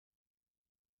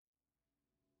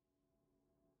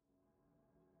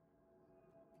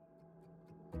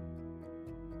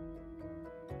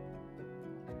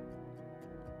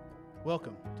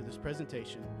Welcome to this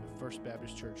presentation of First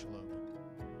Baptist Church Loeb.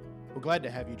 We're glad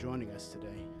to have you joining us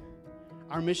today.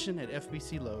 Our mission at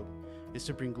FBC Loeb is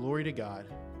to bring glory to God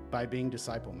by being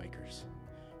disciple makers.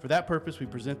 For that purpose, we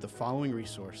present the following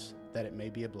resource, that it may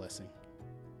be a blessing.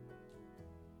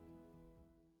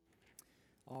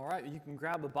 All right, you can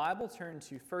grab a Bible, turn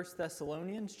to 1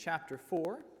 Thessalonians chapter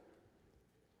 4.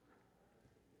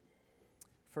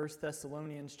 1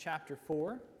 Thessalonians chapter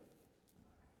 4.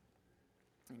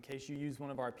 In case you use one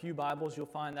of our pew Bibles, you'll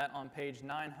find that on page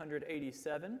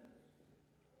 987. And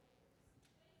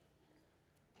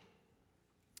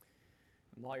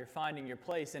while you're finding your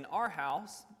place, in our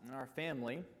house, in our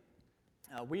family,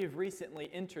 we have recently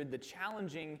entered the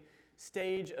challenging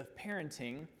stage of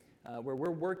parenting where we're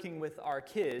working with our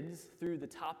kids through the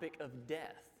topic of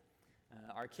death.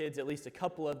 Our kids, at least a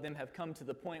couple of them, have come to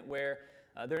the point where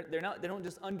they don't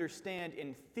just understand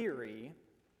in theory,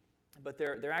 but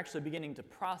they're actually beginning to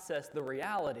process the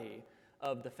reality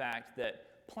of the fact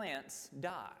that plants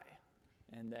die,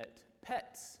 and that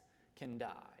pets can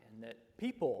die, and that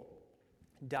people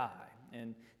die,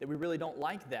 and that we really don't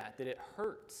like that it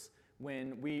hurts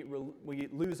when we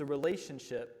lose a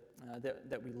relationship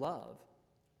that we love.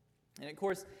 And of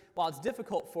course, while it's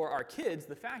difficult for our kids,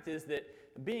 the fact is that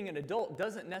being an adult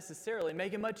doesn't necessarily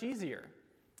make it much easier.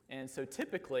 And so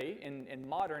typically, in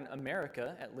modern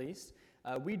America at least,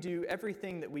 we do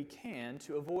everything that we can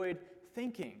to avoid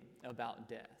thinking about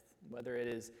death, whether it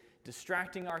is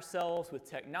distracting ourselves with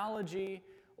technology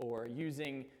or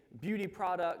using beauty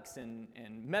products and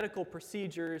medical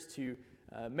procedures to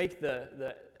make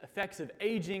the effects of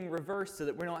aging reverse so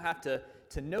that we don't have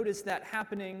to notice that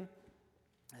happening.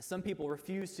 Some people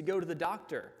refuse to go to the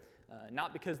doctor,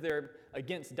 not because they're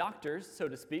against doctors, so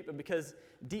to speak, but because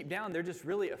deep down they're just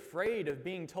really afraid of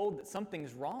being told that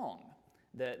something's wrong.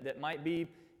 That might be,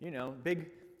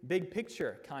 big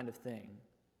picture kind of thing.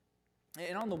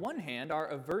 And on the one hand, our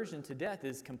aversion to death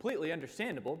is completely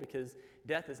understandable because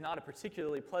death is not a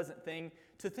particularly pleasant thing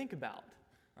to think about,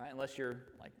 right? Unless you're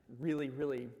like really,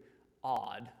 really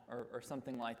odd or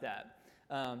something like that.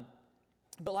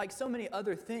 But like so many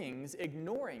other things,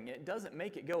 ignoring it doesn't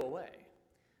make it go away.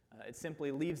 It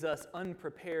simply leaves us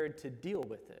unprepared to deal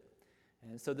with it.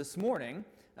 And so this morning,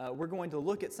 we're going to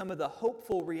look at some of the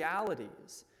hopeful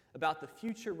realities about the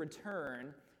future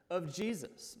return of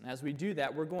Jesus. And as we do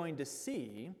that, we're going to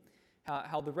see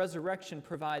how the resurrection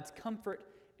provides comfort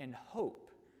and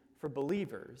hope for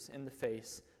believers in the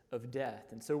face of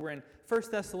death. And so we're in 1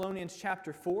 Thessalonians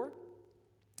chapter 4,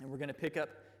 and we're going to pick up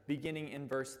beginning in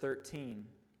verse 13.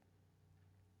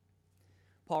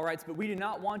 Paul writes, "But we do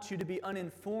not want you to be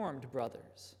uninformed,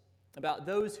 brothers, about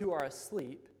those who are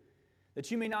asleep, that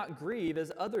you may not grieve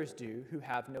as others do who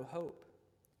have no hope.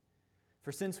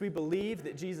 For since we believe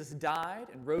that Jesus died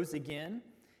and rose again,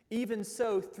 even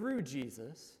so through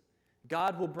Jesus,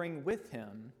 God will bring with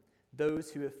him those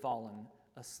who have fallen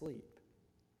asleep."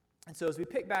 And so as we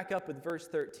pick back up with verse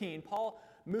 13, Paul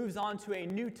moves on to a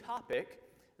new topic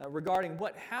regarding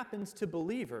what happens to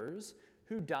believers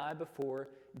who die before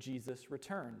Jesus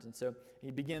returns. And so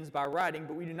he begins by writing,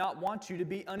 "But we do not want you to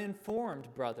be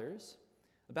uninformed, brothers,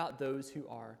 about those who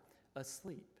are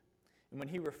asleep." And when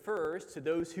he refers to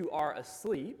those who are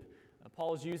asleep,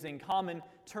 Paul's using common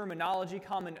terminology,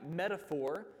 common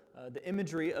metaphor, the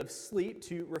imagery of sleep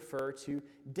to refer to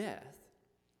death.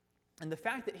 And the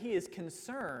fact that he is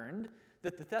concerned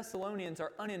that the Thessalonians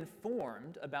are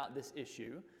uninformed about this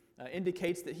issue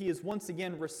indicates that he is once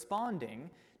again responding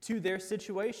to their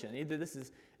situation. Either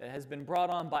this has been brought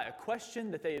on by a question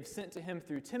that they have sent to him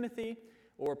through Timothy,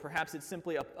 or perhaps it's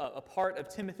simply a part of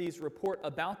Timothy's report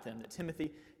about them, that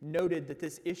Timothy noted that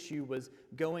this issue was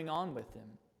going on with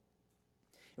them.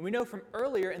 And we know from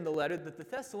earlier in the letter that the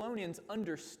Thessalonians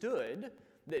understood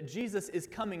that Jesus is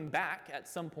coming back at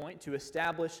some point to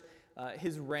establish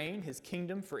his reign, his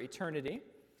kingdom for eternity.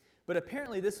 But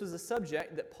apparently this was a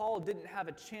subject that Paul didn't have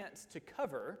a chance to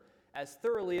cover as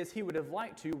thoroughly as he would have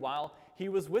liked to while he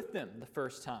was with them the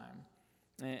first time.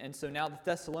 And so now the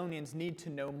Thessalonians need to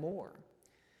know more.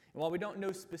 And while we don't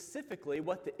know specifically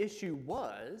what the issue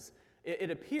was,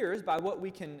 it appears by what we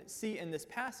can see in this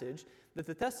passage that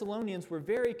the Thessalonians were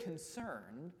very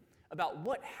concerned about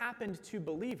what happened to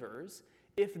believers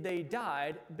if they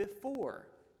died before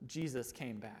Jesus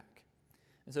came back.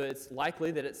 And so it's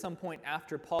likely that at some point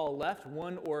after Paul left,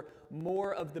 one or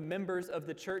more of the members of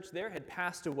the church there had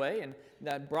passed away, and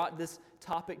that brought this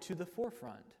topic to the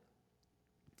forefront.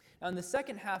 Now in the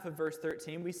second half of verse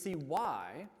 13, we see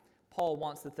why Paul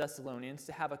wants the Thessalonians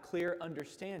to have a clear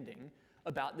understanding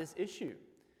about this issue.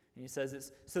 And he says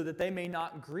it's so that they may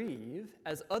not grieve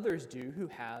as others do who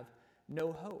have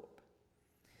no hope.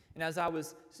 And as I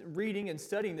was reading and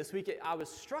studying this week, I was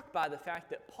struck by the fact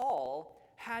that Paul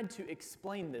had to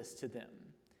explain this to them,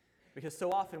 because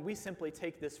so often we simply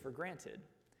take this for granted.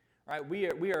 Right? We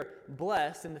are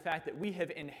blessed in the fact that we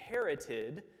have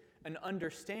inherited an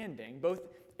understanding, both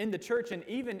in the church and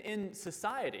even in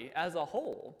society as a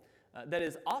whole, that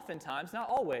is oftentimes, not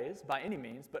always by any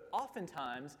means, but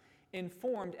oftentimes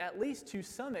informed at least to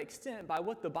some extent by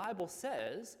what the Bible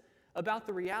says about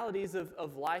the realities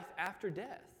of life after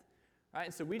death. Right?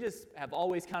 And so we just have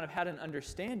always kind of had an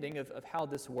understanding of how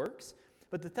this works,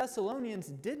 but the Thessalonians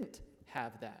didn't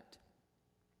have that.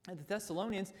 And the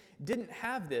Thessalonians didn't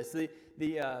have this.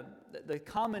 The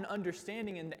common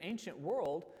understanding in the ancient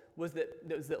world was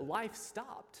that life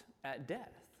stopped at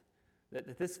death.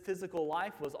 That this physical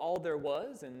life was all there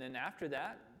was, and then after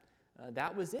that,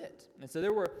 that was it. And so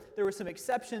there were some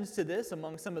exceptions to this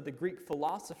among some of the Greek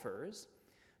philosophers,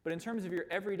 but in terms of your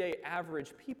everyday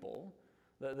average people,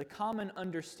 the common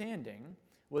understanding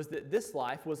was that this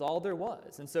life was all there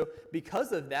was. And so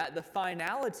because of that, the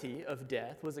finality of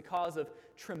death was a cause of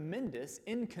tremendous,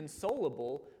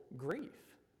 inconsolable grief,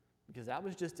 because that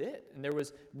was just it, and there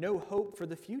was no hope for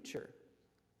the future.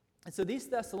 And so these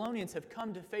Thessalonians have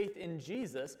come to faith in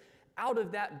Jesus out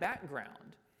of that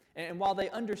background. And while they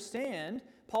understand,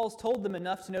 Paul's told them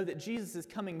enough to know that Jesus is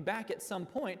coming back at some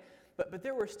point, but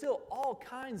there were still all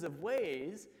kinds of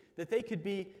ways that they could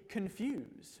be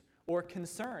confused or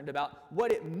concerned about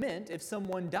what it meant if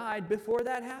someone died before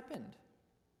that happened.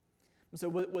 So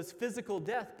was physical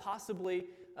death possibly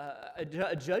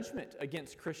a judgment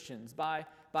against Christians by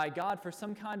God for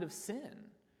some kind of sin?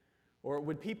 Or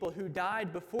would people who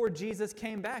died before Jesus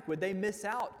came back, would they miss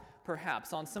out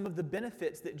perhaps on some of the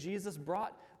benefits that Jesus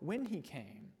brought when he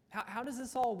came? How does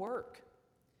this all work?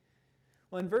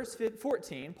 Well, in verse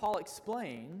 14, Paul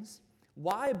explains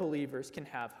why believers can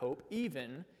have hope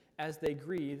even as they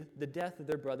grieve the death of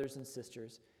their brothers and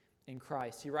sisters in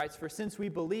Christ. He writes, "For since we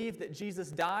believe that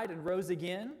Jesus died and rose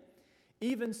again,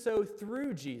 even so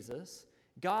through Jesus,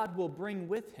 God will bring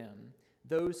with him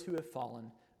those who have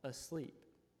fallen asleep."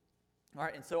 All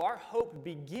right, and so our hope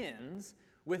begins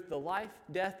with the life,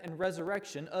 death, and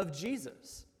resurrection of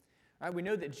Jesus. All right, we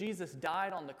know that Jesus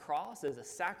died on the cross as a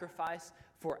sacrifice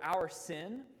for our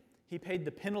sin. He paid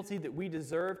the penalty that we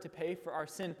deserve to pay for our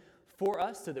sin for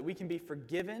us so that we can be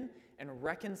forgiven and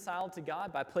reconciled to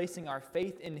God by placing our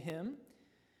faith in him.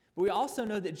 But we also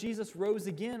know that Jesus rose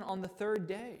again on the third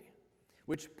day,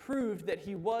 which proved that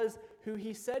he was who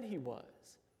he said he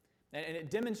was. And it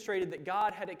demonstrated that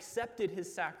God had accepted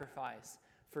his sacrifice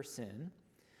for sin.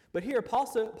 But here,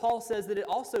 Paul says that it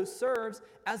also serves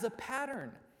as a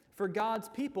pattern for God's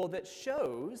people that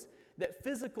shows that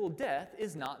physical death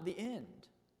is not the end.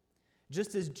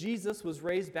 Just as Jesus was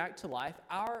raised back to life,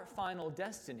 our final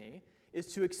destiny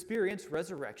is to experience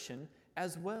resurrection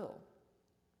as well.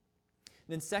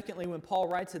 Then secondly, when Paul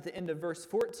writes at the end of verse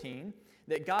 14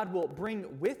 that God will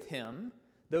bring with him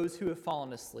those who have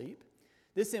fallen asleep,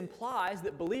 this implies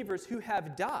that believers who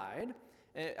have died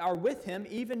are with him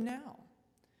even now.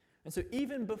 And so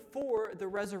even before the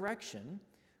resurrection,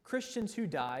 Christians who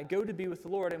die go to be with the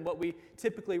Lord in what we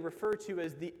typically refer to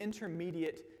as the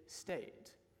intermediate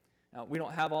state. Now, we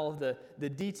don't have all of the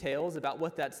details about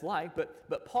what that's like,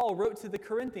 but Paul wrote to the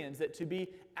Corinthians that to be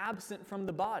absent from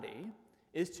the body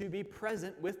is to be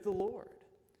present with the Lord.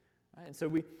 Right? And so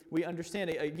we understand,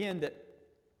 again,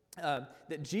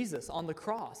 that Jesus on the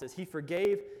cross, as he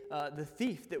forgave the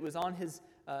thief that was on his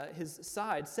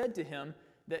side, said to him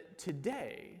that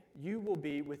today you will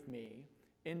be with me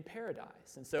in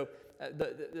paradise. And so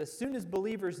as soon as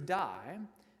believers die,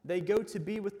 they go to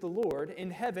be with the Lord in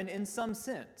heaven in some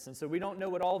sense. And so we don't know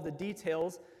what all the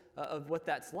details of what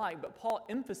that's like, but Paul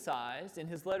emphasized in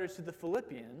his letters to the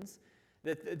Philippians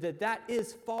that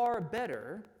is far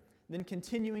better than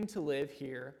continuing to live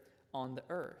here on the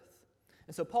earth.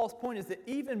 And so Paul's point is that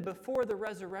even before the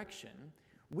resurrection,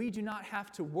 we do not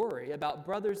have to worry about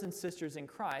brothers and sisters in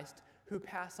Christ who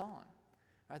pass on.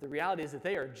 Right? The reality is that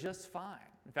they are just fine.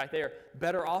 In fact, they are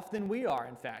better off than we are,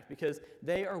 in fact, because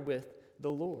they are with the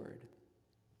Lord.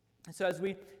 And so as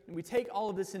we take all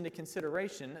of this into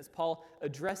consideration, as Paul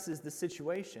addresses the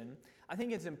situation, I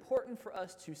think it's important for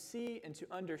us to see and to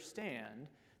understand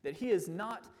that he is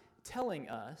not telling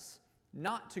us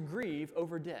not to grieve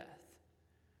over death.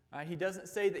 Right? He doesn't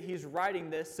say that he's writing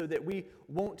this so that we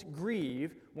won't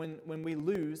grieve when we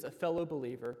lose a fellow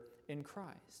believer in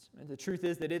Christ. And the truth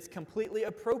is that it's completely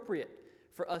appropriate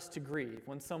for us to grieve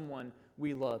when someone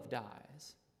we love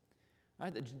dies.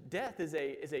 Right? Death is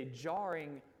a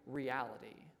jarring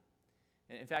reality.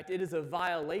 And in fact, it is a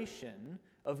violation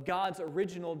of God's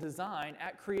original design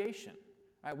at creation.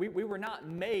 Right? We were not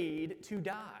made to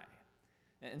die.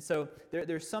 And so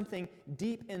there's something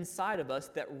deep inside of us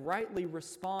that rightly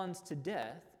responds to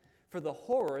death for the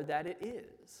horror that it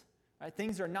is. Right?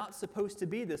 Things are not supposed to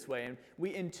be this way, and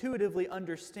we intuitively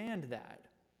understand that.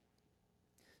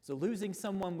 So losing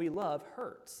someone we love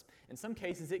hurts. In some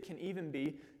cases, it can even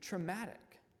be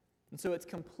traumatic. And so it's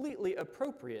completely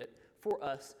appropriate for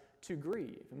us to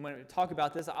grieve. And when we talk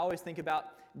about this, I always think about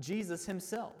Jesus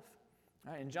himself.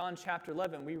 Right? In John chapter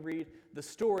 11, we read the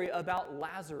story about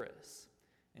Lazarus.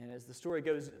 And as the story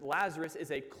goes, Lazarus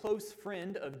is a close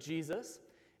friend of Jesus.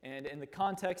 And in the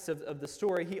context of the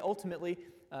story, he ultimately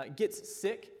gets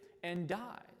sick and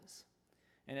dies.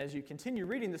 And as you continue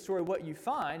reading the story, what you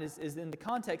find is in the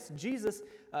context, Jesus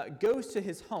goes to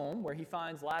his home where he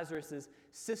finds Lazarus'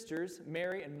 sisters,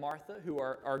 Mary and Martha, who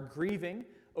are grieving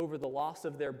over the loss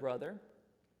of their brother.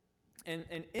 And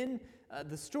in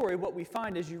the story, what we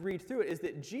find as you read through it is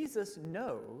that Jesus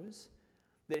knows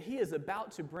that he is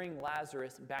about to bring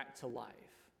Lazarus back to life.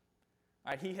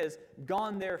 Right? He has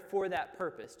gone there for that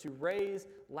purpose, to raise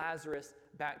Lazarus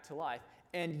back to life.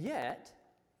 And yet,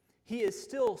 he is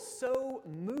still so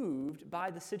moved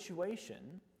by the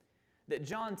situation that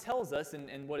John tells us,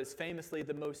 in what is famously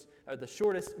the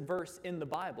shortest verse in the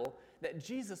Bible, that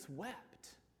Jesus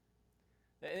wept.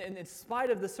 And in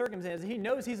spite of the circumstances, he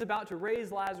knows he's about to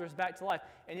raise Lazarus back to life,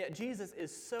 and yet Jesus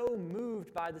is so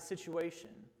moved by the situation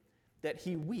that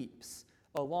he weeps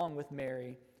along with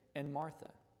Mary and Martha.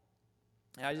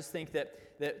 And I just think that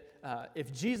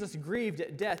if Jesus grieved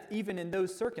at death, even in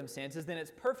those circumstances, then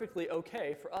it's perfectly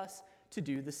okay for us to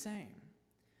do the same.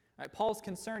 Right? Paul's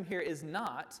concern here is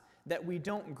not that we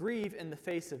don't grieve in the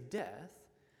face of death,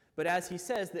 but as he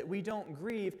says, that we don't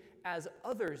grieve as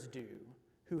others do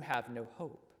who have no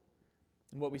hope.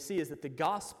 And what we see is that the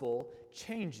gospel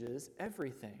changes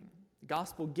everything. The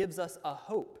gospel gives us a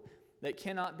hope that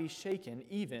cannot be shaken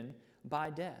even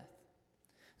by death.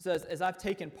 So as I've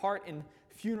taken part in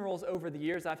funerals over the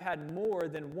years, I've had more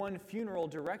than one funeral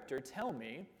director tell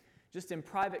me, just in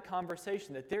private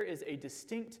conversation, that there is a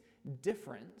distinct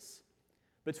difference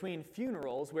between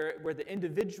funerals where the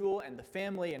individual and the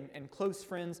family and close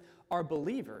friends are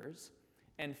believers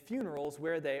and funerals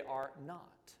where they are not.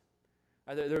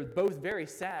 They're both very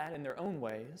sad in their own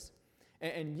ways,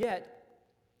 and yet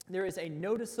there is a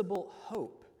noticeable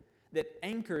hope that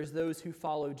anchors those who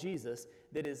follow Jesus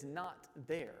that is not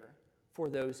there for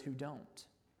those who don't.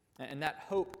 And that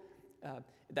hope,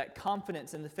 that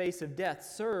confidence in the face of death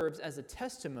serves as a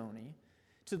testimony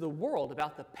to the world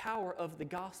about the power of the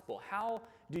gospel. How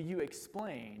do you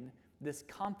explain this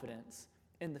confidence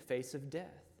in the face of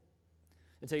death?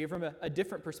 And so you're from a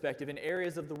different perspective, in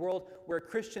areas of the world where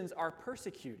Christians are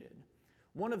persecuted.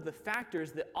 One of the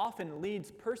factors that often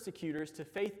leads persecutors to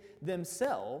faith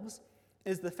themselves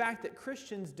is the fact that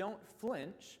Christians don't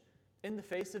flinch in the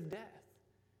face of death.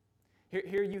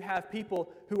 Here you have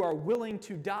people who are willing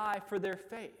to die for their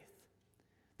faith.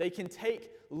 They can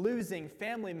take losing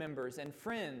family members and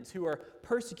friends who are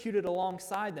persecuted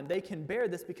alongside them. They can bear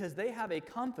this because they have a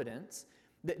confidence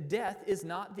that death is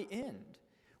not the end,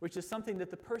 which is something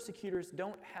that the persecutors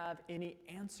don't have any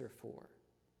answer for.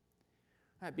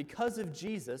 Right, because of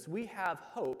Jesus, we have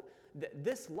hope that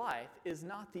this life is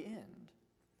not the end.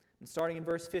 And starting in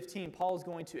verse 15, Paul is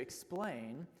going to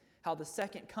explain how the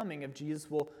second coming of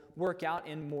Jesus will work out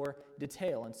in more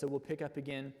detail. And so we'll pick up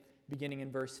again beginning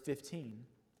in verse 15.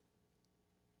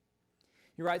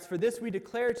 He writes, "For this we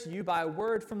declare to you by a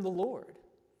word from the Lord,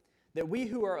 that we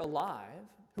who are alive,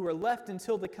 who are left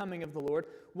until the coming of the Lord,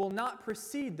 will not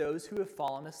precede those who have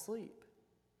fallen asleep.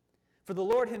 For the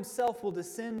Lord himself will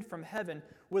descend from heaven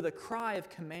with a cry of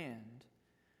command,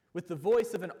 with the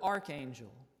voice of an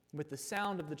archangel, with the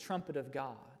sound of the trumpet of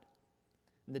God.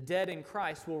 And the dead in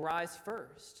Christ will rise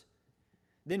first.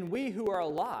 Then we who are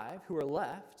alive, who are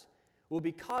left, will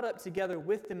be caught up together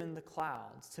with them in the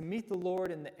clouds to meet the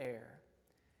Lord in the air.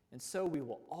 And so we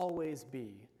will always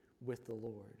be with the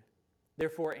Lord.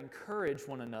 Therefore, encourage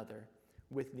one another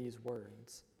with these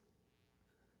words."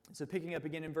 So picking up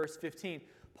again in verse 15,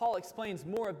 Paul explains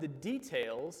more of the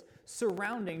details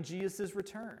surrounding Jesus'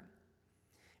 return.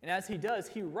 And as he does,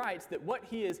 he writes that what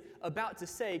he is about to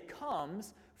say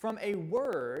comes from a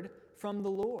word from the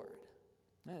Lord.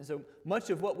 And so much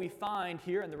of what we find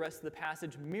here in the rest of the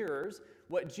passage mirrors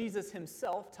what Jesus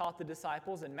himself taught the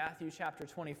disciples in Matthew chapter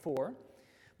 24.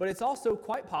 But it's also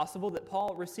quite possible that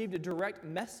Paul received a direct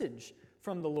message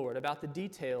from the Lord about the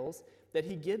details that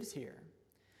he gives here.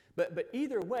 But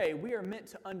either way, we are meant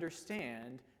to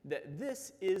understand that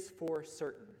this is for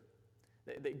certain.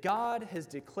 That God has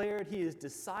declared, he has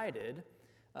decided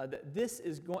that this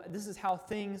is how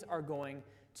things are going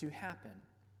to happen.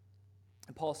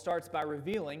 And Paul starts by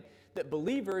revealing that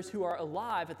believers who are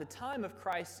alive at the time of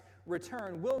Christ's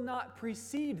return will not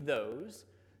precede those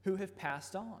who have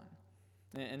passed on.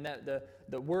 And that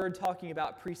the word talking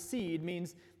about precede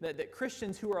means that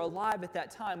Christians who are alive at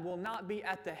that time will not be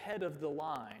at the head of the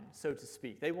line, so to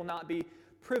speak. They will not be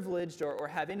privileged or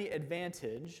have any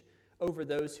advantage over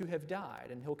those who have died.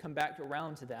 And he'll come back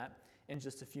around to that in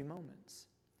just a few moments.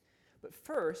 But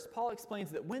first, Paul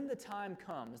explains that when the time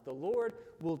comes, the Lord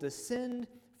will descend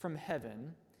from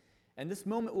heaven, and this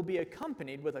moment will be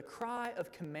accompanied with a cry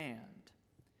of command,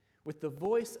 with the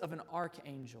voice of an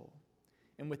archangel,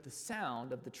 and with the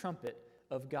sound of the trumpet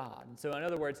of God. And so, in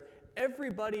other words,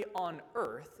 everybody on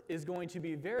earth is going to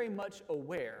be very much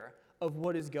aware of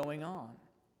what is going on.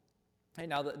 Okay,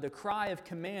 now, the cry of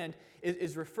command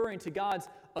is referring to God's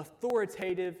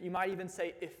authoritative, you might even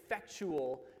say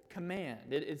effectual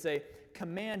command. It's a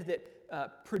command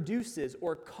that produces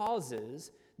or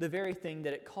causes the very thing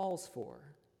that it calls for.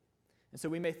 And so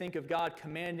we may think of God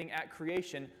commanding at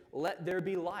creation, "Let there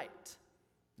be light."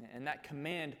 And that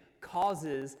command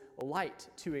causes light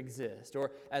to exist.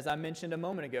 Or, as I mentioned a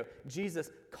moment ago, Jesus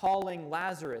calling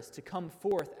Lazarus to come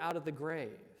forth out of the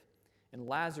grave, and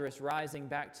Lazarus rising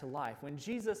back to life. When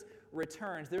Jesus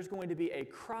returns, there's going to be a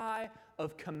cry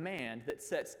of command that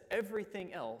sets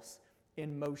everything else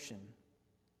in motion.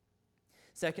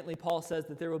 Secondly, Paul says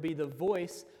that there will be the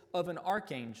voice of an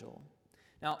archangel.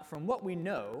 Now, from what we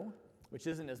know, which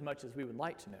isn't as much as we would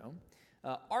like to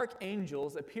know,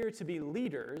 archangels appear to be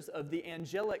leaders of the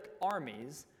angelic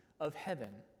armies of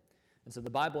heaven. And so the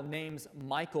Bible names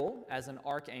Michael as an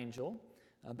archangel,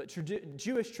 but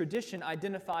Jewish tradition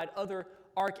identified other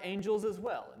archangels as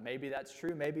well. And maybe that's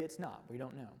true, maybe it's not. We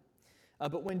don't know.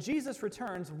 But when Jesus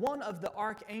returns, one of the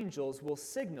archangels will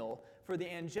signal for the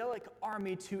angelic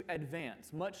army to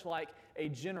advance, much like a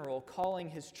general calling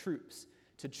his troops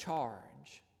to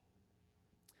charge.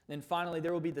 Then finally,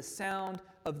 there will be the sound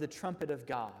of the trumpet of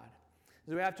God.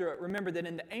 So we have to remember that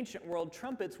in the ancient world,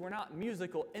 trumpets were not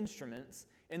musical instruments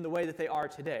in the way that they are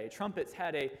today. Trumpets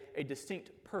had a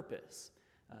distinct purpose.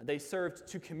 They served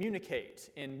to communicate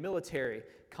in military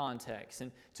contexts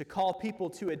and to call people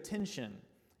to attention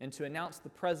and to announce the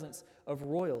presence of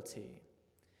royalty.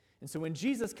 And so when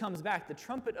Jesus comes back, the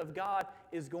trumpet of God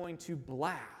is going to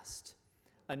blast,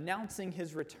 announcing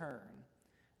his return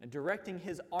and directing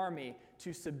his army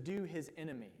to subdue his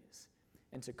enemies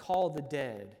and to call the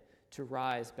dead to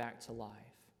rise back to life.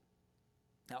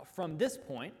 Now, from this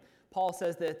point, Paul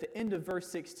says that at the end of verse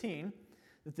 16,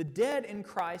 that the dead in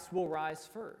Christ will rise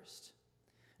first.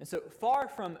 And so far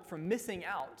from missing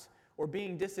out or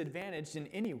being disadvantaged in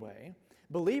any way,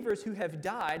 believers who have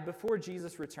died before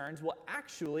Jesus returns will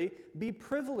actually be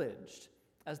privileged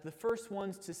as the first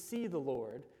ones to see the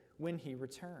Lord when he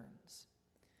returns.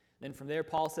 Then from there,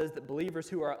 Paul says that believers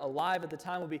who are alive at the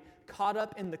time will be caught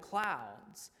up in the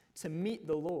clouds to meet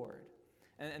the Lord.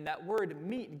 And that word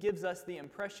meet gives us the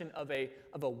impression of a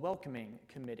welcoming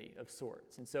committee of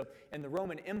sorts. And so in the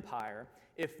Roman Empire,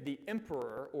 if the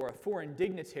emperor or a foreign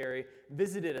dignitary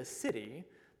visited a city,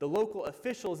 the local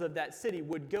officials of that city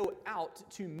would go out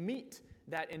to meet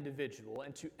that individual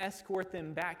and to escort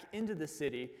them back into the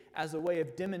city as a way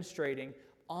of demonstrating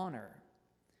honor.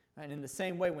 And in the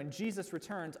same way, when Jesus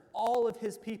returns, all of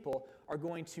his people are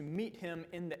going to meet him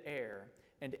in the air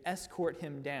and escort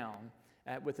him down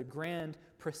with a grand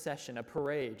procession, a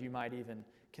parade, you might even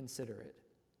consider it.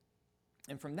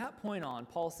 And from that point on,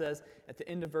 Paul says at the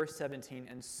end of verse 17,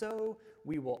 "And so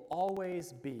we will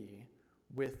always be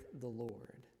with the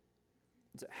Lord."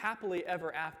 So happily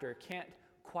ever after can't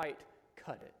quite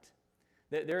cut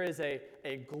it. There is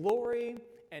a glory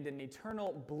and an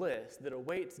eternal bliss that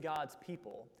awaits God's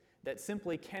people that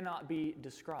simply cannot be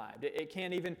described. It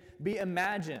can't even be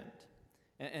imagined.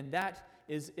 And that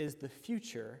is the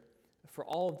future for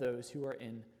all of those who are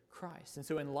in Christ. And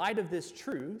so in light of this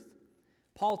truth,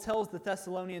 Paul tells the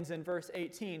Thessalonians in verse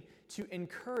 18 to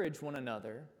encourage one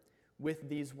another with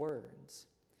these words.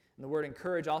 And the word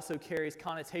encourage also carries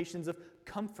connotations of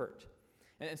comfort.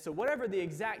 And so whatever the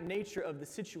exact nature of the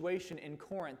situation in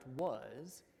Corinth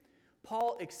was,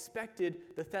 Paul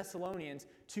expected the Thessalonians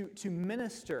to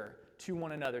minister to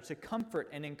one another, to comfort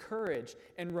and encourage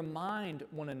and remind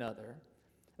one another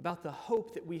about the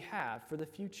hope that we have for the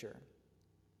future.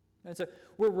 And so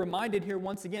we're reminded here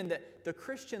once again that the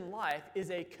Christian life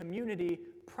is a community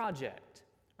project.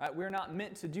 Right? We're not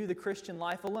meant to do the Christian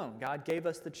life alone. God gave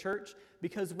us the church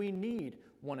because we need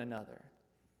one another.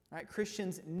 Right?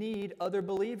 Christians need other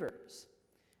believers.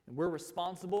 And we're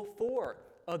responsible for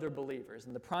other believers.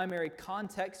 And the primary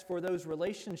context for those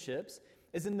relationships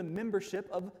is in the membership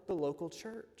of the local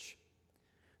church.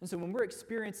 And so when we're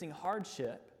experiencing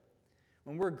hardship,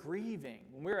 when we're grieving,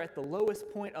 when we're at the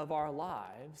lowest point of our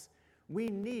lives, we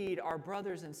need our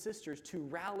brothers and sisters to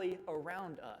rally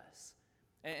around us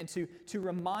and to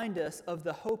remind us of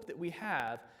the hope that we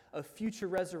have of future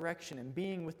resurrection and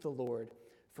being with the Lord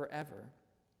forever.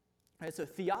 Right, so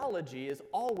theology is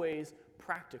always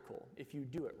practical if you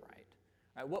do it right.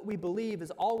 Right, what we believe is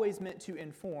always meant to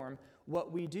inform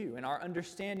what we do. And our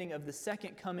understanding of the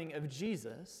second coming of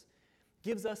Jesus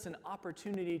gives us an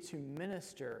opportunity to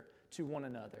minister to one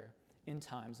another in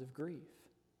times of grief.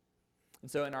 And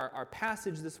so in our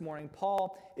passage this morning,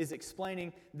 Paul is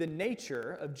explaining the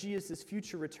nature of Jesus'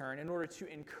 future return in order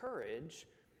to encourage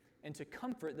and to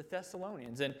comfort the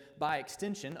Thessalonians, and by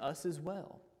extension, us as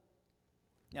well.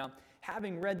 Now,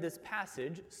 having read this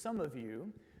passage, some of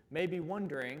you may be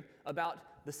wondering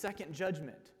about the second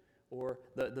judgment, or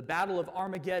the battle of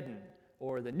Armageddon,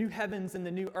 or the new heavens and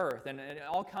the new earth, and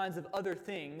all kinds of other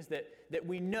things that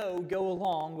we know go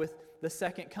along with the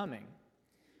second coming.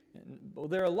 Well,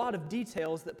 there are a lot of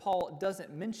details that Paul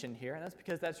doesn't mention here, and that's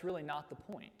because that's really not the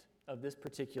point of this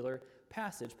particular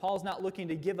passage. Paul's not looking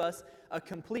to give us a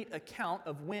complete account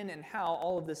of when and how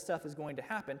all of this stuff is going to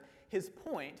happen. His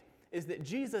point is that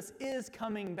Jesus is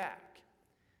coming back,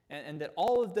 and that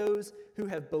all of those who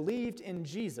have believed in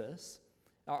Jesus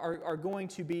are going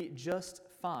to be just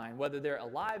fine, whether they're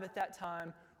alive at that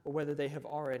time or whether they have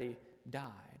already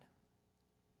died.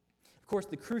 Of course,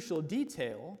 the crucial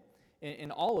detail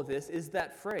in all of this is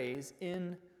that phrase,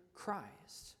 in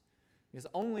Christ. Because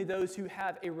only those who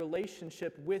have a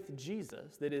relationship with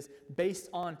Jesus that is based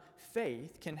on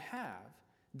faith can have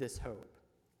this hope.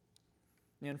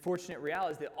 The unfortunate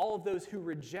reality is that all of those who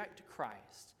reject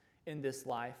Christ in this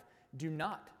life do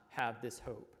not have this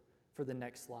hope for the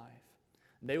next life.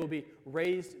 They will be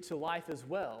raised to life as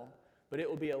well, but it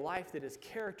will be a life that is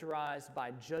characterized by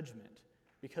judgment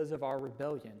because of our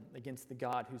rebellion against the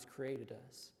God who's created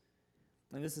us.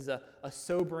 And this is a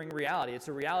sobering reality. It's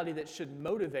a reality that should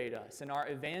motivate us in our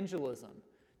evangelism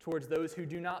towards those who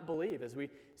do not believe, as we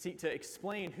seek to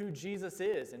explain who Jesus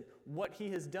is and what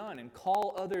he has done and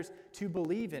call others to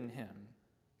believe in him.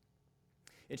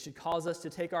 It should cause us to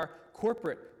take our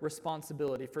corporate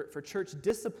responsibility for church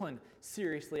discipline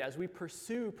seriously as we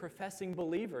pursue professing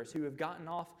believers who have gotten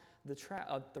off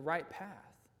the right path.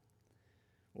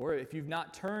 Or if you've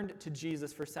not turned to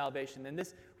Jesus for salvation, then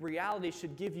this reality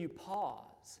should give you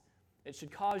pause. It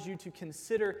should cause you to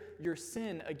consider your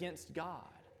sin against God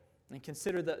and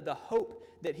consider the hope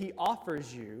that he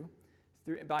offers you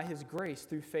by his grace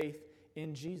through faith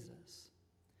in Jesus.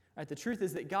 Right, the truth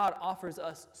is that God offers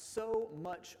us so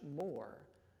much more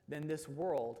than this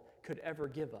world could ever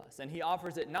give us. And he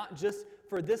offers it not just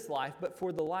for this life, but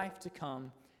for the life to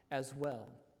come as well.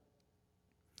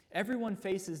 Everyone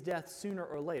faces death sooner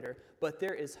or later, but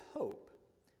there is hope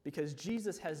because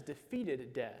Jesus has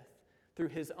defeated death through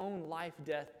his own life,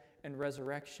 death, and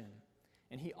resurrection.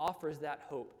 And he offers that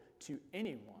hope to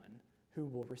anyone who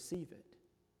will receive it.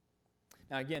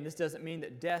 Now, again, this doesn't mean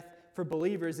that death for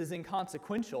believers is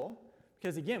inconsequential,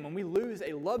 because, again, when we lose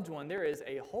a loved one, there is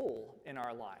a hole in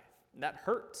our life. And that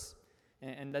hurts,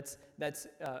 and that's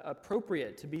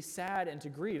appropriate to be sad and to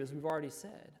grieve, as we've already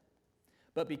said.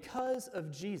 But because of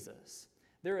Jesus,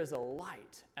 there is a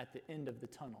light at the end of the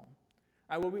tunnel.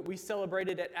 We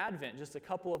celebrated at Advent just a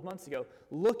couple of months ago,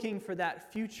 looking for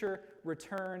that future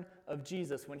return of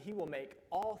Jesus when he will make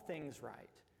all things right,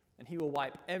 and he will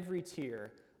wipe every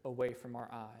tear away from our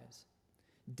eyes.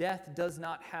 Death does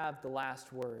not have the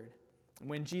last word.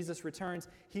 When Jesus returns,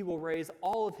 he will raise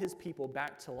all of his people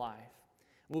back to life.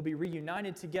 We'll be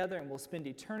reunited together, and we'll spend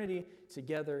eternity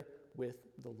together with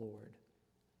the Lord.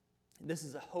 This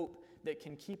is a hope that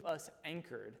can keep us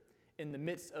anchored in the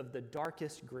midst of the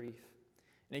darkest grief.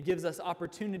 And it gives us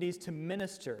opportunities to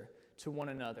minister to one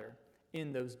another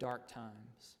in those dark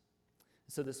times.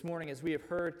 So this morning, as we have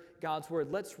heard God's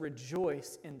word, let's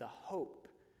rejoice in the hope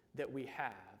that we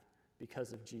have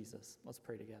because of Jesus. Let's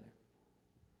pray together.